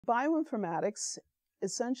Bioinformatics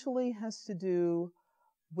essentially has to do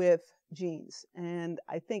with genes. And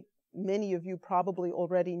I think many of you probably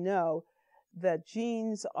already know that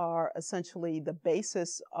genes are essentially the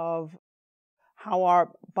basis of how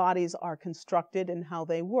our bodies are constructed and how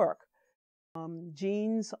they work.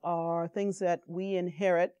 Genes are things that we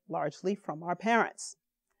inherit largely from our parents.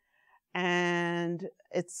 And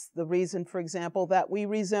it's the reason, for example, that we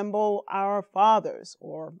resemble our fathers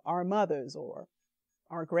or our mothers or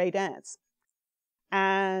our great aunts.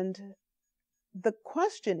 And the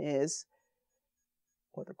question is,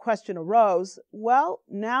 or the question arose, well,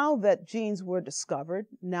 now that genes were discovered,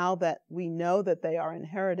 now that we know that they are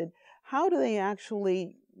inherited, how do they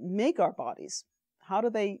actually make our bodies? How do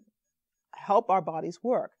they help our bodies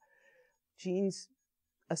work? Genes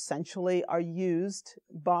essentially are used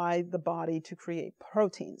by the body to create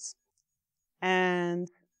proteins. And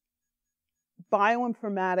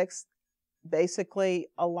bioinformatics basically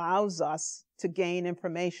allows us to gain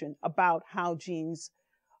information about how genes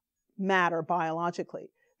matter biologically.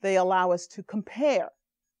 They allow us to compare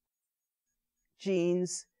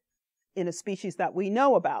genes in a species that we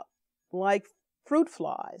know about, like fruit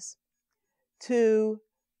flies, to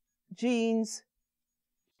genes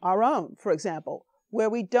our own, for example, where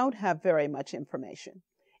we don't have very much information.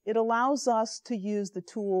 It allows us to use the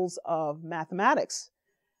tools of mathematics,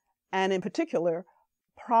 and in particular,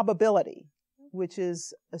 probability, which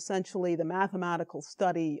is essentially the mathematical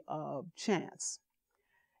study of chance.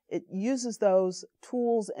 It uses those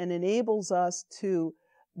tools and enables us to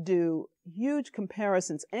do huge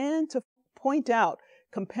comparisons and to point out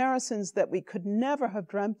comparisons that we could never have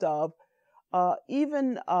dreamt of,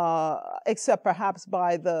 even except perhaps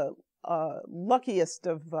by the luckiest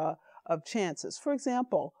of chances. For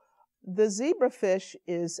example, the zebrafish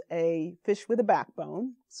is a fish with a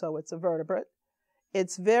backbone, so it's a vertebrate.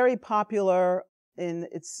 It's very popular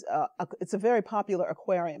it's a very popular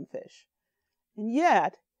aquarium fish, and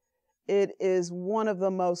yet it is one of the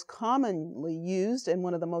most commonly used and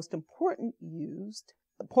one of the most importantly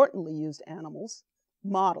used animals.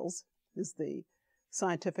 Models is the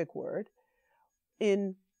scientific word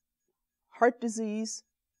in heart disease,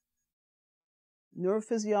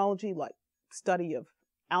 neurophysiology, like study of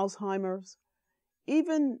Alzheimer's,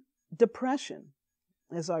 even depression,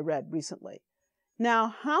 as I read recently.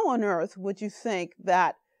 Now, how on earth would you think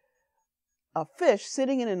that a fish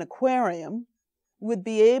sitting in an aquarium would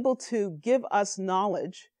be able to give us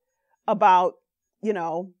knowledge about,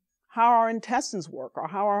 how our intestines work or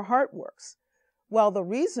how our heart works? Well, the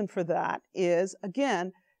reason for that is,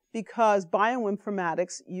 again, because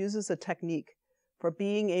bioinformatics uses a technique for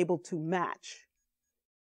being able to match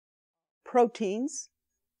proteins,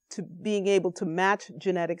 to being able to match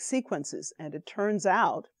genetic sequences. And it turns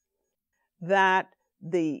out that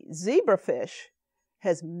the zebrafish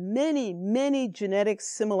has many, many genetic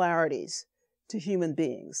similarities to human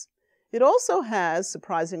beings. It also has,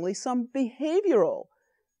 surprisingly, some behavioral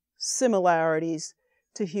similarities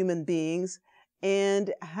to human beings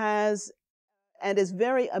and is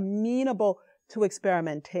very amenable to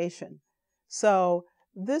experimentation. So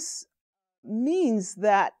this means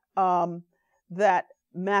that that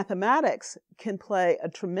mathematics can play a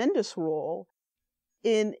tremendous role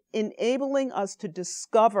in enabling us to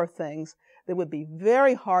discover things that would be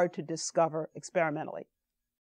very hard to discover experimentally.